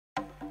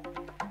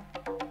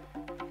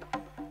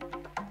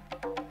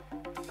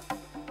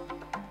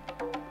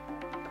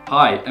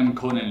Hi, I'm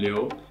Conan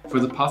Liu. For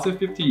the past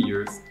 15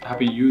 years, I have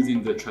been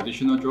using the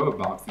traditional drawer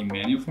box in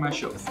many of my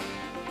shows.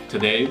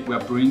 Today, we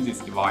are bringing this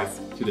device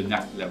to the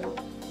next level.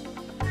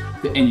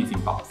 The Anything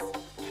Box.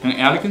 An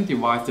elegant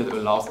device that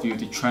allows you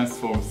to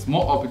transform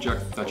small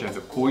objects such as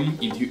a coin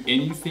into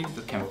anything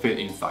that can fit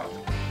inside.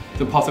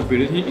 The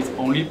possibility is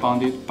only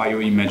bounded by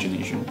your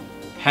imagination.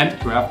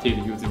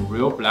 Handcrafted using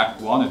real black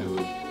walnut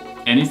wood,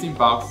 Anything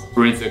Box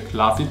brings a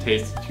classy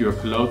taste to your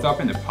close-up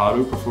and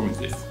parlor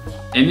performances.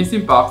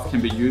 Anything Box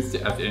can be used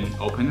as an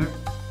opener,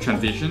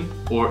 transition,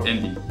 or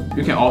ending.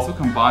 You can also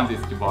combine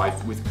this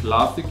device with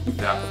classic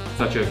effects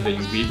such as the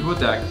Invisible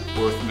Deck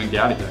or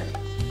Svengali Deck.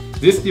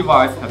 This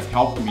device has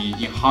helped me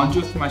in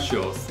hundreds of my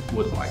shows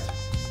worldwide.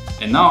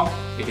 And now,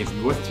 it is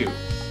yours too.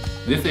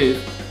 This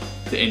is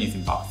the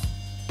Anything Box.